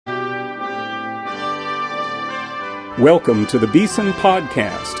Welcome to the Beeson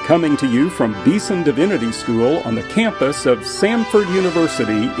Podcast, coming to you from Beeson Divinity School on the campus of Samford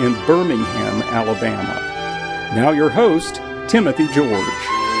University in Birmingham, Alabama. Now your host, Timothy George.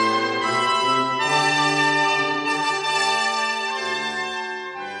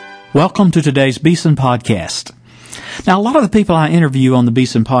 Welcome to today's Beeson Podcast. Now, a lot of the people I interview on the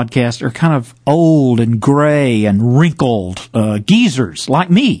Beeson Podcast are kind of old and gray and wrinkled geezers like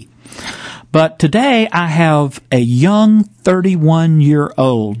me. But today I have a young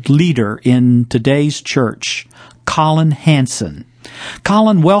 31-year-old leader in today's church, Colin Hanson.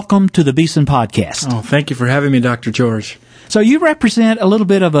 Colin, welcome to the Beeson Podcast. Oh, thank you for having me, Dr. George. So you represent a little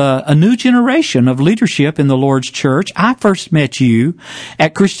bit of a new generation of leadership in the Lord's church. I first met you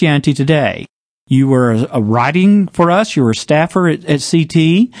at Christianity Today. You were writing for us. You were a staffer at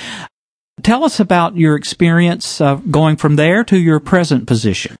CT. Tell us about your experience going from there to your present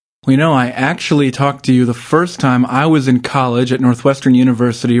position. Well, you know, I actually talked to you the first time I was in college at Northwestern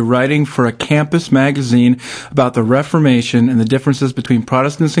University writing for a campus magazine about the Reformation and the differences between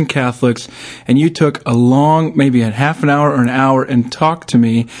Protestants and Catholics, and you took a long, maybe a half an hour or an hour, and talked to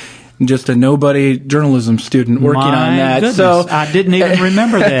me. Just a nobody journalism student working on that. Goodness, so I didn't even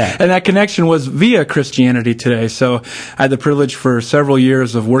remember that. And that connection was via Christianity Today. So I had the privilege for several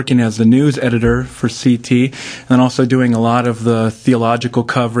years of working as the news editor for CT, and then also doing a lot of the theological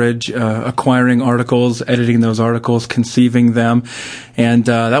coverage, acquiring articles, editing those articles, conceiving them. And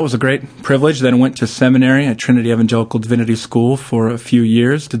that was a great privilege. Then I went to seminary at Trinity Evangelical Divinity School for a few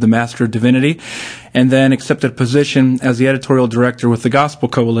years, did the Master of Divinity, and then accepted a position as the editorial director with the Gospel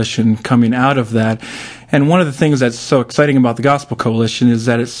Coalition coming out of that. And one of the things that's so exciting about the Gospel Coalition is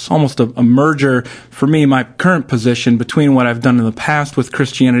that it's almost a merger, for me, my current position, between what I've done in the past with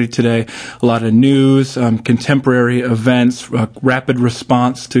Christianity Today, a lot of news, contemporary events, rapid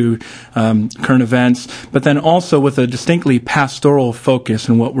response to current events, but then also with a distinctly pastoral focus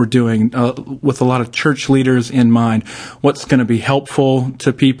in what we're doing, with a lot of church leaders in mind. What's going to be helpful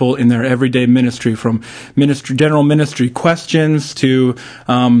to people in their everyday ministry, from general ministry questions to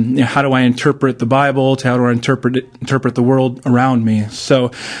how do I interpret the Bible, how do I interpret the world around me? So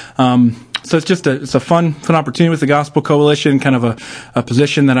it's a fun opportunity with the Gospel Coalition, kind of a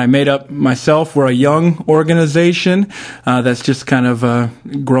position that I made up myself. We're a young organization that's just kind of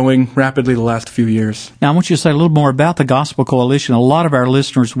growing rapidly the last few years. Now, I want you to say a little more about the Gospel Coalition. A lot of our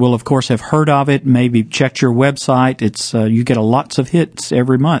listeners will, of course, have heard of it, maybe checked your website. It's you get lots of hits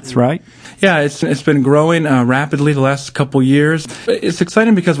every month, right? Yeah, it's been growing rapidly the last couple years. It's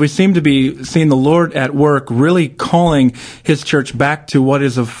exciting because we seem to be seeing the Lord at work, really calling His church back to what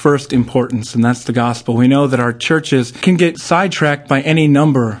is of first importance, and that's the gospel. We know that our churches can get sidetracked by any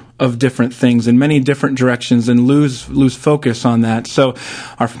number of different things in many different directions and lose focus on that. So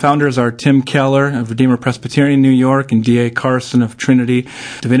our founders are Tim Keller of Redeemer Presbyterian in New York and D.A. Carson of Trinity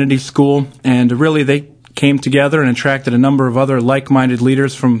Divinity School, and really they came together and attracted a number of other like-minded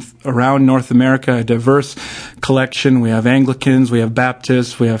leaders from around North America, a diverse collection. We have Anglicans, we have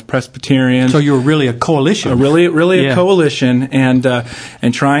Baptists, we have Presbyterians. So you were really a coalition. A coalition,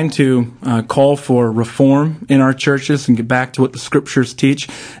 and trying to call for reform in our churches and get back to what the Scriptures teach,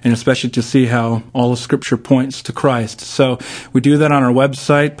 and especially to see how all the Scripture points to Christ. So we do that on our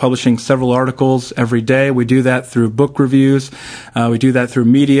website, publishing several articles every day. We do that through book reviews. We do that through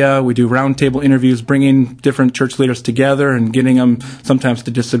media. We do roundtable interviews, bringing different church leaders together and getting them sometimes to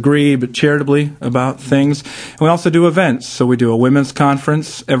disagree, but charitably about things. And we also do events. So we do a women's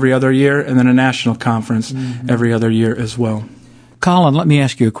conference every other year and then a national conference every other year as well. Colin, let me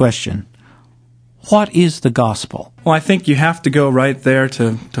ask you a question. What is the gospel? Well, I think you have to go right there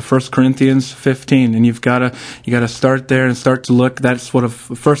to 1 Corinthians 15, and you got to start there and start to look. That's what of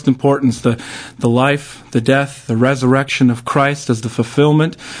first importance, the life, the death, the resurrection of Christ as the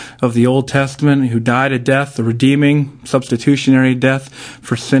fulfillment of the Old Testament, who died a death, the redeeming substitutionary death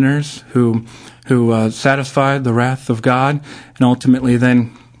for sinners, who satisfied the wrath of God, and ultimately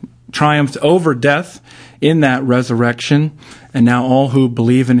then triumphed over death in that resurrection, and now all who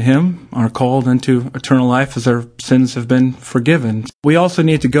believe in Him are called into eternal life as their sins have been forgiven. We also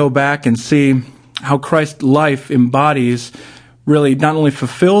need to go back and see how Christ's life embodies, really not only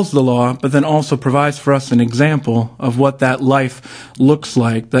fulfills the law, but then also provides for us an example of what that life looks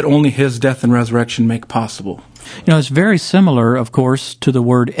like that only His death and resurrection make possible. You know, it's very similar, of course, to the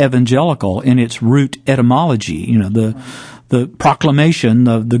word evangelical in its root etymology. You know, the proclamation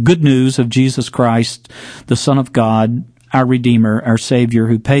of the good news of Jesus Christ, the Son of God, our Redeemer, our Savior,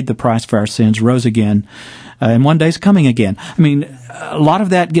 who paid the price for our sins, rose again, and one day's coming again. I mean, a lot of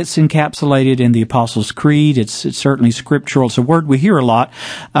that gets encapsulated in the Apostles' Creed. It's certainly scriptural. It's a word we hear a lot,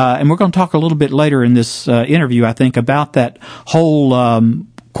 and we're going to talk a little bit later in this interview, I think, about that whole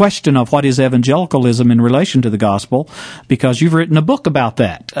question of what is evangelicalism in relation to the gospel, because you've written a book about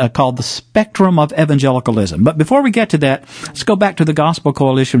that called The Spectrum of Evangelicalism. But before we get to that, let's go back to the Gospel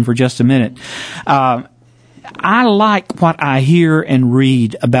Coalition for just a minute. I like what I hear and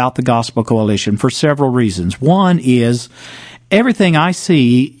read about the Gospel Coalition for several reasons. One is everything I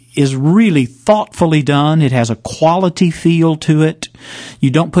see is really thoughtfully done. It has a quality feel to it. You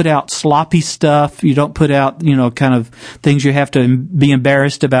don't put out sloppy stuff. You don't put out, kind of things you have to be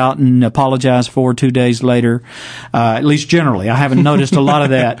embarrassed about and apologize for 2 days later. At least generally. I haven't noticed a lot of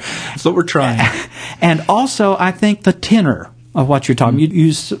that. That's what we're trying. And also, I think the tenor of what you're talking.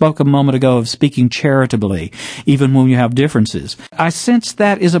 You spoke a moment ago of speaking charitably, even when you have differences. I sense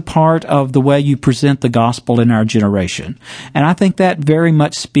that is a part of the way you present the gospel in our generation. And I think that very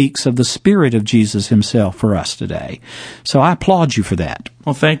much speaks of the spirit of Jesus himself for us today. So I applaud you for that.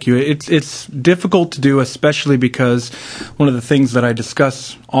 Well, thank you. It's difficult to do, especially because one of the things that I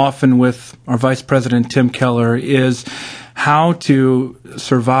discuss often with our Vice President, Tim Keller, is how to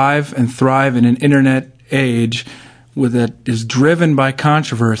survive and thrive in an internet age that is driven by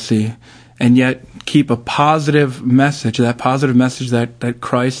controversy, and yet keep a positive message, that positive message that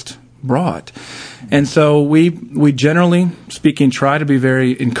Christ brought. And so we generally speaking try to be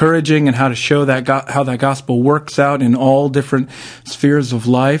very encouraging in how to show that how that gospel works out in all different spheres of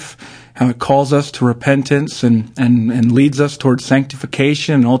life, how it calls us to repentance and leads us towards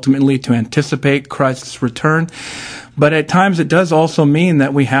sanctification and ultimately to anticipate Christ's return. But at times it does also mean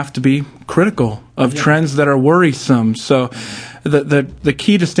that we have to be critical of trends that are worrisome. So the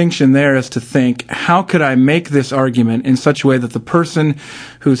key distinction there is to think, how could I make this argument in such a way that the person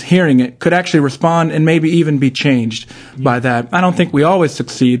who's hearing it could actually respond and maybe even be changed by that? I don't think we always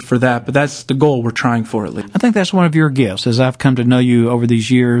succeed for that, but that's the goal we're trying for, at least. I think that's one of your gifts. As I've come to know you over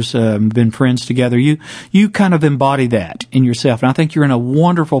these years, been friends together, you kind of embody that in yourself. And I think you're in a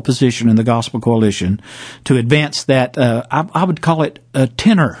wonderful position in the Gospel Coalition to advance that, I would call it a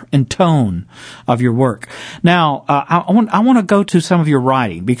tenor and tone of your work. Now, I want to go to some of your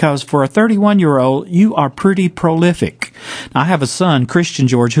writing, because for a 31-year-old, you are pretty prolific. Now, I have a son, Christian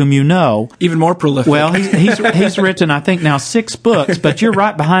George, whom you know. Even more prolific. Well, he's written, I think, now 6 books, but you're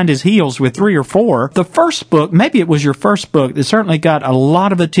right behind his heels with 3 or 4. The first book, maybe it was your first book, that certainly got a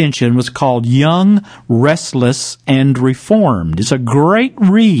lot of attention, was called Young, Restless, and Reformed. It's a great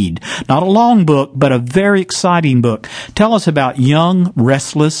read. Not a long book, but a very exciting book. Tell us about Young,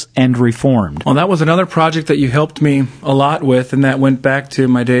 Restless, and Reformed. Well, that was another project that you helped me a lot with, and that went back to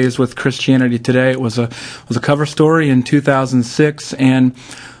my days with Christianity Today. It was a cover story in 2006, and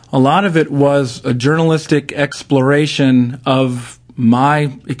a lot of it was a journalistic exploration of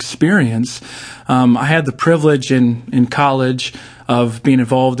my experience. I had the privilege in college of being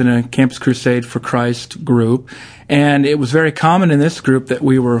involved in a Campus Crusade for Christ group, and it was very common in this group that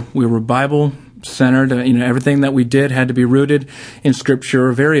we were Bible centered. Everything that we did had to be rooted in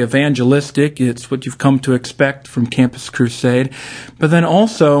Scripture, very evangelistic. It's what you've come to expect from Campus Crusade. But then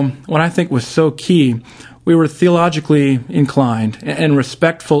also, what I think was so key, we were theologically inclined and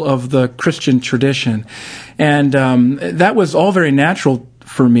respectful of the Christian tradition. And that was all very natural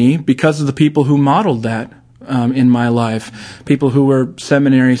for me because of the people who modeled that in my life, people who were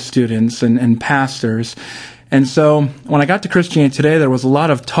seminary students and pastors. And so when I got to Christianity Today, there was a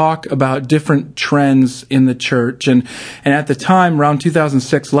lot of talk about different trends in the church. And at the time, around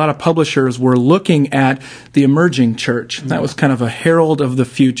 2006, a lot of publishers were looking at the emerging church. That was kind of a herald of the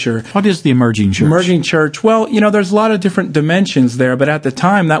future. What is the emerging church? Emerging church, well, there's a lot of different dimensions there, but at the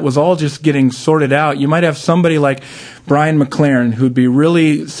time, that was all just getting sorted out. You might have somebody like Brian McLaren, who'd be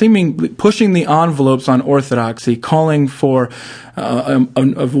really pushing the envelopes on orthodoxy, calling for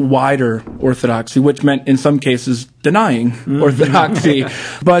a wider orthodoxy, which meant in some cases denying orthodoxy.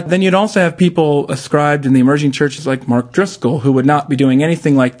 But then you'd also have people ascribed in the emerging churches like Mark Driscoll, who would not be doing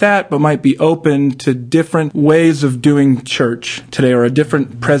anything like that, but might be open to different ways of doing church today, or a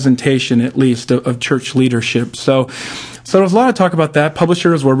different presentation, at least, of church leadership. So there was a lot of talk about that.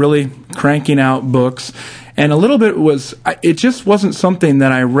 Publishers were really cranking out books. And a little bit it just wasn't something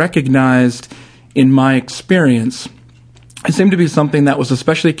that I recognized in my experience. it seemed to be something that was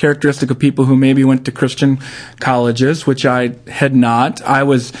especially characteristic of people who maybe went to Christian colleges, which I had not. I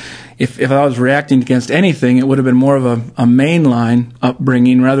was, if I was reacting against anything, it would have been more of a mainline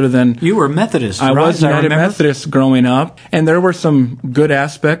upbringing rather than... You were Methodist, I right? was United Methodist growing up, and there were some good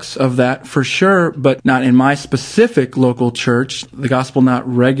aspects of that for sure, but not in my specific local church. The gospel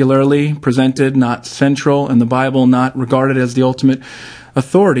not regularly presented, not central, and the Bible not regarded as the ultimate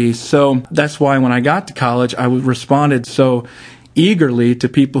authority. So that's why when I got to college, I responded so eagerly to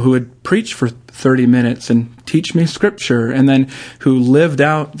people who would preach for 30 minutes and teach me scripture, and then who lived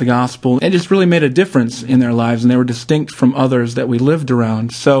out the gospel. It just really made a difference in their lives, and they were distinct from others that we lived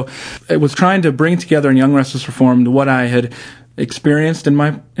around. So it was trying to bring together in Young Restless Reformed what I had experienced in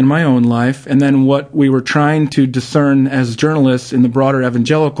my own life, and then what we were trying to discern as journalists in the broader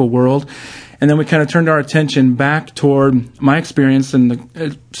evangelical world. And then we kind of turned our attention back toward my experience, and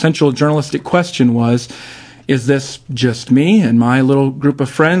the essential journalistic question was, is this just me and my little group of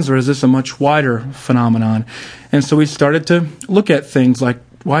friends, or is this a much wider phenomenon? And so we started to look at things like,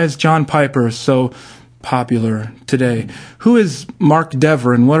 why is John Piper so popular today? Who is Mark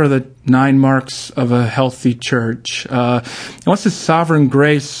Dever, and what are the 9 marks of a healthy church? And what's this sovereign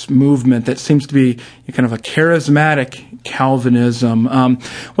grace movement that seems to be kind of a charismatic Calvinism?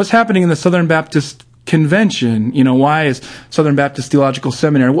 What's happening in the Southern Baptist Convention? Why is Southern Baptist Theological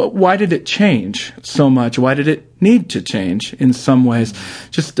Seminary? Why did it change so much? Why did it need to change in some ways?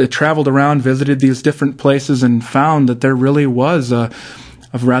 Just traveled around, visited these different places, and found that there really was a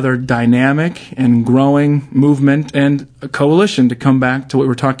rather dynamic and growing movement and a coalition, to come back to what we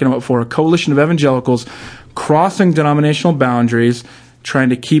were talking about before, a coalition of evangelicals crossing denominational boundaries, trying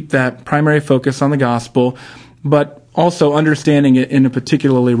to keep that primary focus on the gospel, but also understanding it in a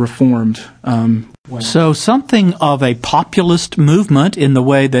particularly reformed way. So something of a populist movement in the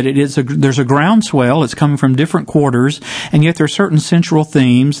way that there's a groundswell. It's coming from different quarters, and yet there are certain central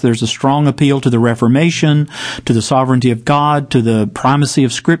themes. There's a strong appeal to the Reformation, to the sovereignty of God, to the primacy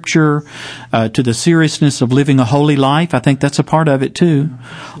of Scripture, to the seriousness of living a holy life. I think that's a part of it too.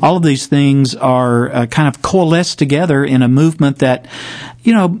 All of these things are kind of coalesced together in a movement that,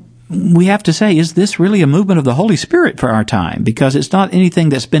 we have to say, is this really a movement of the Holy Spirit for our time? Because it's not anything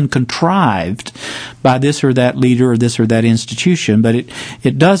that's been contrived by this or that leader or this or that institution, but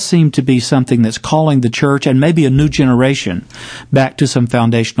it does seem to be something that's calling the church and maybe a new generation back to some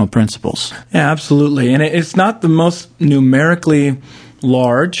foundational principles. Yeah, absolutely. And it's not the most numerically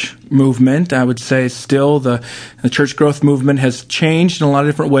large movement. I would say still the church growth movement has changed in a lot of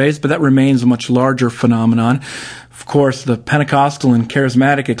different ways, but that remains a much larger phenomenon. Of course, the Pentecostal and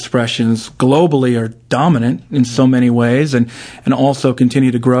charismatic expressions globally are dominant in so many ways, and also continue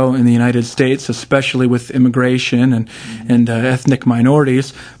to grow in the United States, especially with immigration and ethnic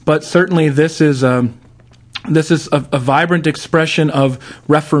minorities. But certainly this is a vibrant expression of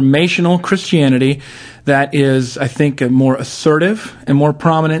reformational Christianity that is, I think, more assertive and more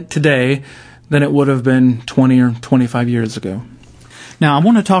prominent today than it would have been 20 or 25 years ago. Now, I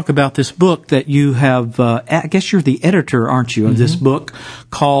want to talk about this book that you have, I guess you're the editor, aren't you, of this book,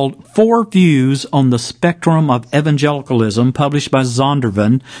 called 4 Views on the Spectrum of Evangelicalism, published by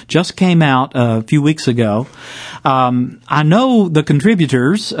Zondervan. Just came out a few weeks ago. I know the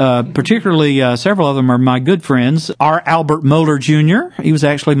contributors, particularly several of them are my good friends. R. Albert Mohler Jr., he was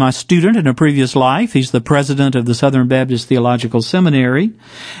actually my student in a previous life. He's the president of the Southern Baptist Theological Seminary.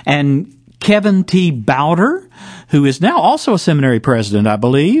 And Kevin T. Bowder, who is now also a seminary president, I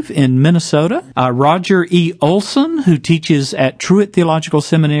believe, in Minnesota. Roger E. Olson, who teaches at Truett Theological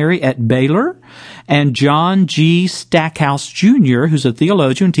Seminary at Baylor. And John G. Stackhouse Jr., who's a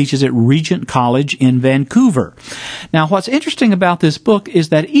theologian, teaches at Regent College in Vancouver. Now, what's interesting about this book is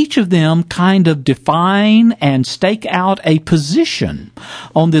that each of them kind of define and stake out a position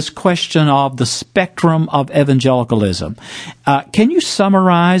on this question of the spectrum of evangelicalism. Can you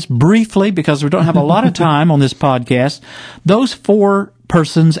summarize briefly, because we don't have a lot of time on this podcast, those 4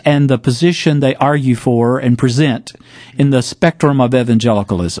 persons and the position they argue for and present in the spectrum of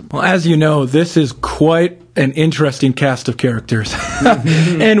evangelicalism? Well, as you know, this is quite an interesting cast of characters.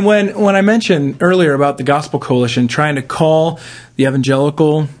 And when I mentioned earlier about the Gospel Coalition trying to call the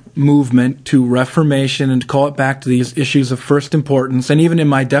evangelical movement to Reformation and to call it back to these issues of first importance, and even in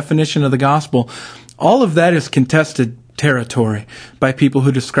my definition of the gospel, all of that is contested territory by people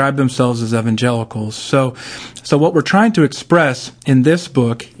who describe themselves as evangelicals. So what we're trying to express in this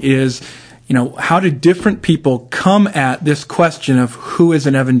book is, how do different people come at this question of who is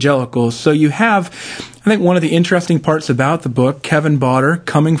an evangelical? So you have I think one of the interesting parts about the book, Kevin Botter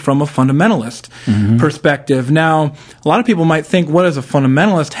coming from a fundamentalist perspective. Now, a lot of people might think, what does a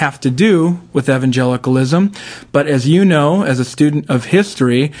fundamentalist have to do with evangelicalism? But as you know, as a student of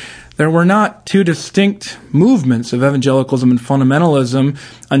history, there were not two distinct movements of evangelicalism and fundamentalism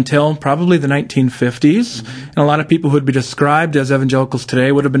until probably the 1950s. And a lot of people who would be described as evangelicals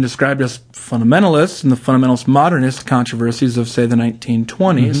today would have been described as fundamentalists in the fundamentalist modernist controversies of, say, the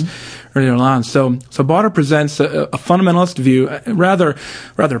 1920s. Earlier on. So Botter presents a fundamentalist view, a rather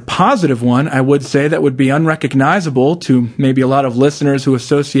positive one, I would say, that would be unrecognizable to maybe a lot of listeners who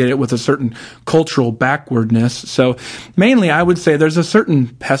associate it with a certain cultural backwardness. So mainly, I would say there's a certain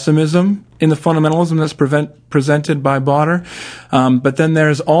pessimism in the fundamentalism that's presented by Botter. But then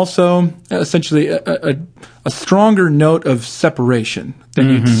there's also essentially a stronger note of separation than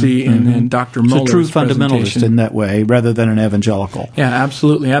you'd see in Dr. Mohler's It's a true fundamentalist in that way, rather than an evangelical. Yeah,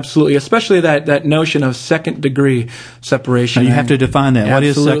 absolutely. Especially that notion of second-degree separation. Now you have to define that.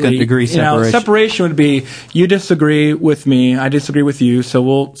 Absolutely. What is second-degree separation? Separation would be, you disagree with me, I disagree with you, so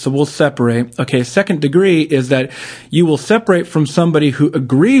we'll separate. Okay, second degree is that you will separate from somebody who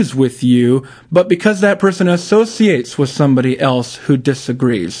agrees with you, but because that person associates with somebody else who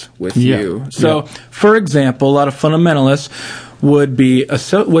disagrees with you. So, for example, a lot of fundamentalists would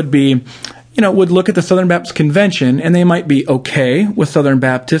look at the Southern Baptist Convention, and they might be okay with Southern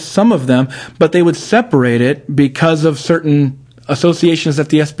Baptists, some of them, but they would separate it because of certain associations that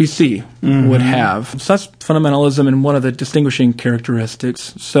the SBC would have. So that's fundamentalism and one of the distinguishing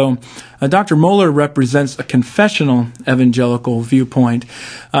characteristics. So Dr. Mohler represents a confessional evangelical viewpoint.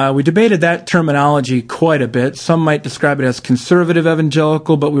 We debated that terminology quite a bit. Some might describe it as conservative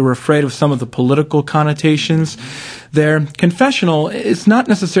evangelical, but we were afraid of some of the political connotations there. Confessional is not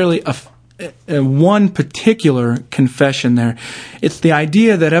necessarily one particular confession there. It's the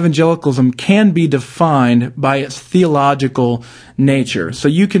idea that evangelicalism can be defined by its theological nature. So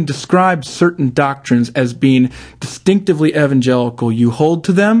you can describe certain doctrines as being distinctively evangelical. You hold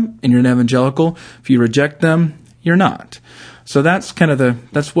to them, and you're an evangelical. If you reject them, you're not. So that's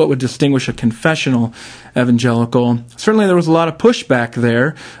that's what would distinguish a confessional evangelical. Certainly there was a lot of pushback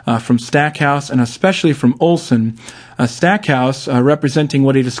there from Stackhouse and especially from Olson. Stackhouse, representing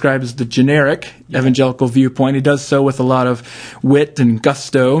what he describes as the generic evangelical viewpoint, he does so with a lot of wit and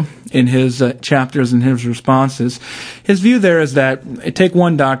gusto in his chapters and his responses. His view there is that take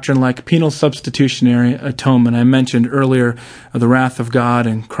one doctrine like penal substitutionary atonement. I mentioned earlier the wrath of God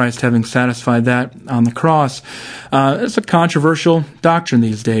and Christ having satisfied that on the cross. It's a controversial doctrine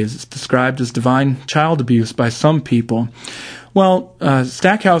these days. It's described as divine child abuse by some people. Well,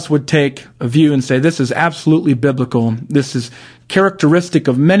 Stackhouse would take a view and say this is absolutely biblical. This is characteristic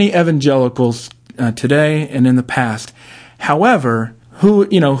of many evangelicals today and in the past. However,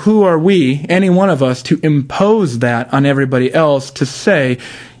 who are we, any one of us, to impose that on everybody else to say,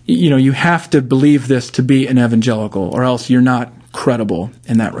 you have to believe this to be an evangelical, or else you're not credible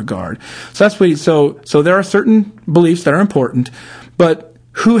in that regard. So that's so there are certain beliefs that are important, but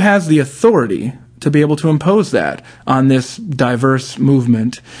who has the authority to be able to impose that on this diverse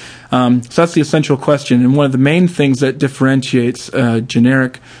movement? So that's the essential question, and one of the main things that differentiates a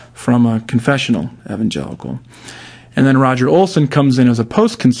generic from a confessional evangelical. And then Roger Olson comes in as a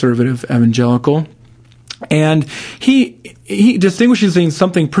post-conservative evangelical, and he distinguishes in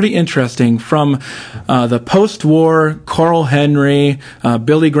something pretty interesting from the post-war Carl Henry,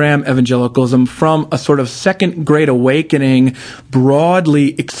 Billy Graham evangelicalism, from a sort of second Great Awakening,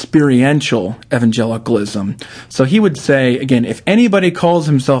 broadly experiential evangelicalism. So he would say, again, if anybody calls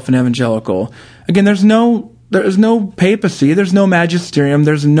himself an evangelical, again, there is no papacy, there's no magisterium,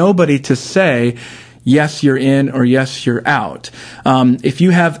 there's nobody to say, yes, you're in, or yes, you're out. If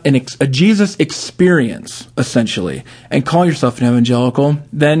you have a Jesus experience, essentially, and call yourself an evangelical,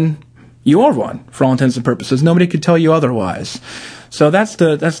 then you are one, for all intents and purposes. Nobody could tell you otherwise. So that's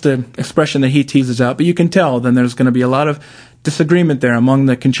the expression that he teases out. But you can tell then there's going to be a lot of disagreement there among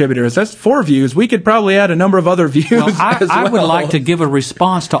the contributors. That's 4 views. We could probably add a number of other views as well. I would like to give a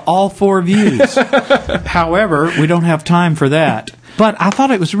response to all 4 views. However, we don't have time for that. But I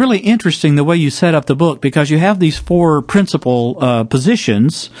thought it was really interesting the way you set up the book, because you have these 4 principal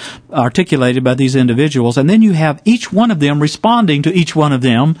positions articulated by these individuals, and then you have each one of them responding to each one of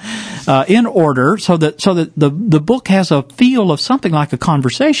them in order, so that the book has a feel of something like a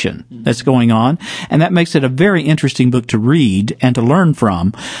conversation that's going on, and that makes it a very interesting book to read and to learn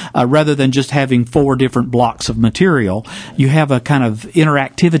from, rather than just having 4 different blocks of material. You have a kind of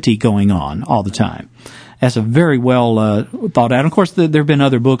interactivity going on all the time. as a very well thought out. Of course, there have been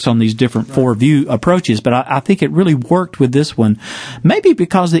other books on these different four view approaches, but I think it really worked with this one. Maybe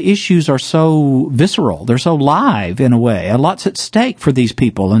because the issues are so visceral, they're so live in a way. A lot's at stake for these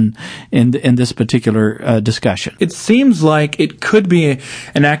people in this particular discussion. It seems like it could be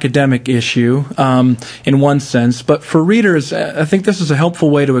an academic issue in one sense, but for readers, I think this is a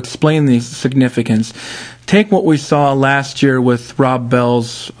helpful way to explain the significance. Take what we saw last year with Rob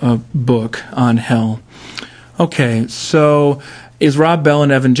Bell's book on hell. Okay, so is Rob Bell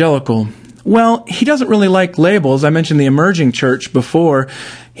an evangelical? Well, he doesn't really like labels. I mentioned the emerging church before.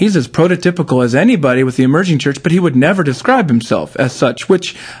 He's as prototypical as anybody with the emerging church, but he would never describe himself as such,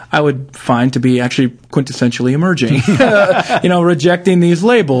 which I would find to be actually quintessentially emerging, rejecting these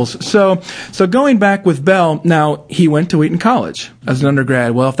labels. So going back with Bell, now he went to Wheaton College as an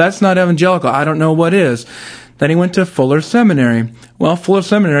undergrad. Well, if that's not evangelical, I don't know what is. Then he went to Fuller Seminary. Well, Fuller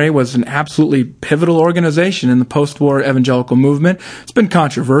Seminary was an absolutely pivotal organization in the post-war evangelical movement. It's been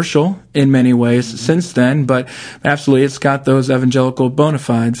controversial in many ways since then, but absolutely it's got those evangelical bona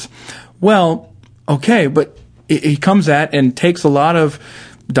fides. Well, okay, but he comes at and takes a lot of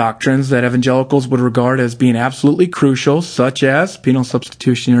doctrines that evangelicals would regard as being absolutely crucial, such as penal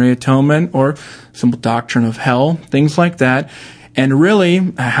substitutionary atonement or simple doctrine of hell, things like that, and really,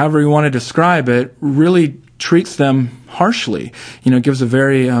 however you want to describe it, really treats them harshly, gives a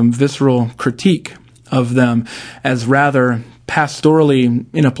very visceral critique of them as rather pastorally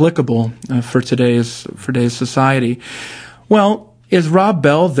inapplicable for today's society. Well, is Rob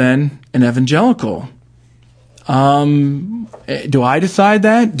Bell then an evangelical? Do I decide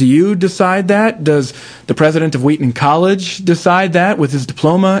that? Do you decide that? Does the president of Wheaton College decide that with his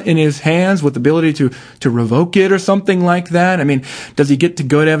diploma in his hands, with the ability to revoke it or something like that? I mean, does he get to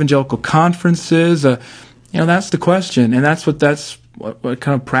go to evangelical conferences? That's the question, and that's what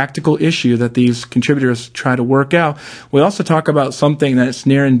kind of practical issue that these contributors try to work out. We also talk about something that's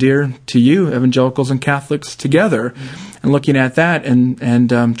near and dear to you, evangelicals and Catholics together, and looking at that and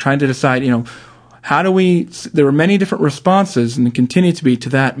trying to decide, how do we, there were many different responses and continue to be to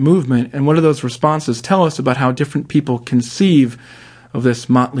that movement, and what do those responses tell us about how different people conceive of this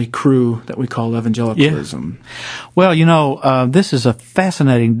motley crew that we call evangelicalism? Yeah. Well, this is a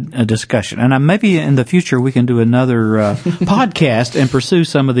fascinating discussion, and maybe in the future we can do another podcast and pursue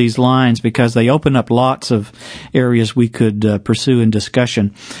some of these lines because they open up lots of areas we could pursue in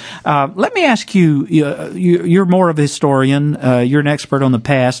discussion. Let me ask you, you're more of a historian. You're an expert on the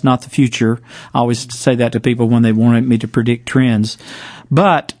past, not the future. I always say that to people when they want me to predict trends.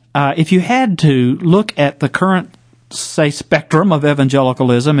 But if you had to look at the current spectrum of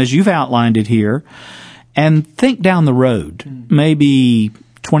evangelicalism as you've outlined it here, and think down the road, maybe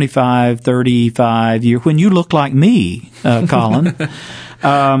 25, 35 years, when you look like me, Colin,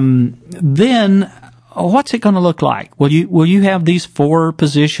 then what's it going to look like? Will you have these four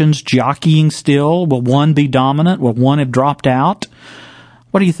positions jockeying still? Will one be dominant? Will one have dropped out?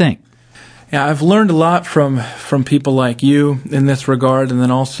 What do you think? Yeah, I've learned a lot from people like you in this regard, and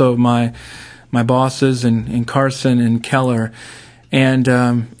then also my bosses in Carson and Keller. And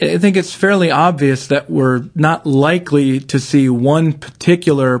I think it's fairly obvious that we're not likely to see one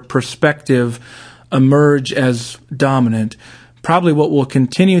particular perspective emerge as dominant. Probably what we'll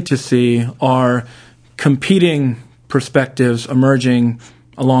continue to see are competing perspectives emerging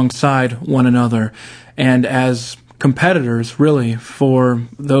alongside one another and as competitors, really, for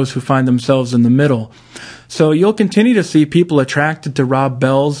those who find themselves in the middle. So you'll continue to see people attracted to Rob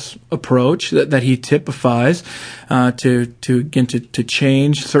Bell's approach that he typifies to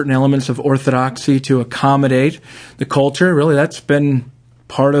change certain elements of orthodoxy to accommodate the culture. Really, that's been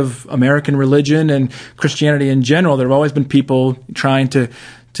part of American religion and Christianity in general. There have always been people trying to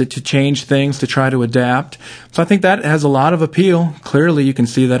change things, to try to adapt. So I think that has a lot of appeal. Clearly, you can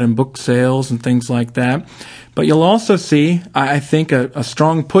see that in book sales and things like that. But you'll also see, I think, a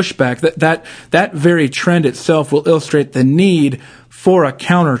strong pushback. That very trend itself will illustrate the need for a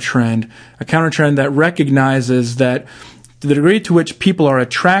counter-trend that recognizes that the degree to which people are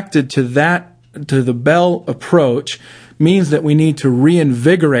attracted to the Bell approach means that we need to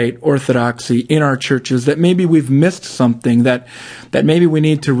reinvigorate orthodoxy in our churches, that maybe we've missed something, that maybe we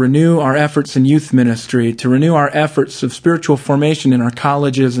need to renew our efforts in youth ministry, to renew our efforts of spiritual formation in our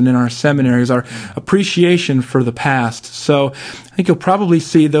colleges and in our seminaries, our appreciation for the past. So I think you'll probably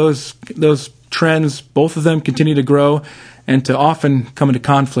see those trends, both of them continue to grow and to often come into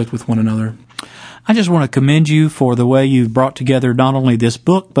conflict with one another. I just want to commend you for the way you've brought together not only this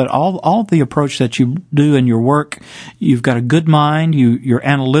book, but all the approach that you do in your work. You've got a good mind. You're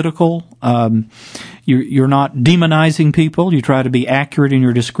analytical. You're not demonizing people. You try to be accurate in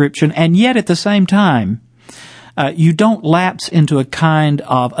your description. And yet, at the same time, you don't lapse into a kind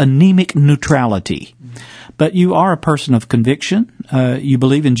of anemic neutrality. But you are a person of conviction. You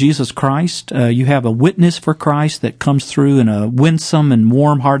believe in Jesus Christ. You have a witness for Christ that comes through in a winsome and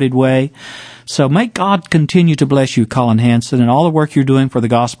warm-hearted way. So may God continue to bless you, Colin Hansen, and all the work you're doing for the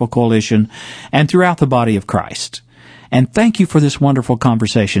Gospel Coalition and throughout the body of Christ. And thank you for this wonderful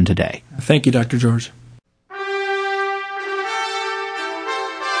conversation today. Thank you, Dr. George.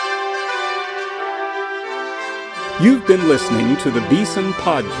 You've been listening to the Beeson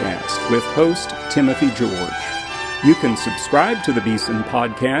Podcast with host Timothy George. You can subscribe to the Beeson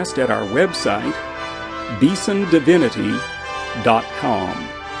Podcast at our website, beesondivinity.com.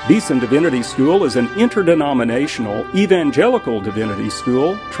 Beeson Divinity School is an interdenominational evangelical divinity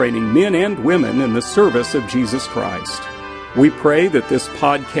school training men and women in the service of Jesus Christ. We pray that this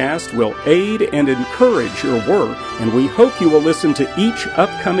podcast will aid and encourage your work, and we hope you will listen to each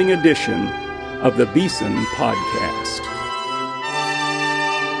upcoming edition of the Beeson Podcast.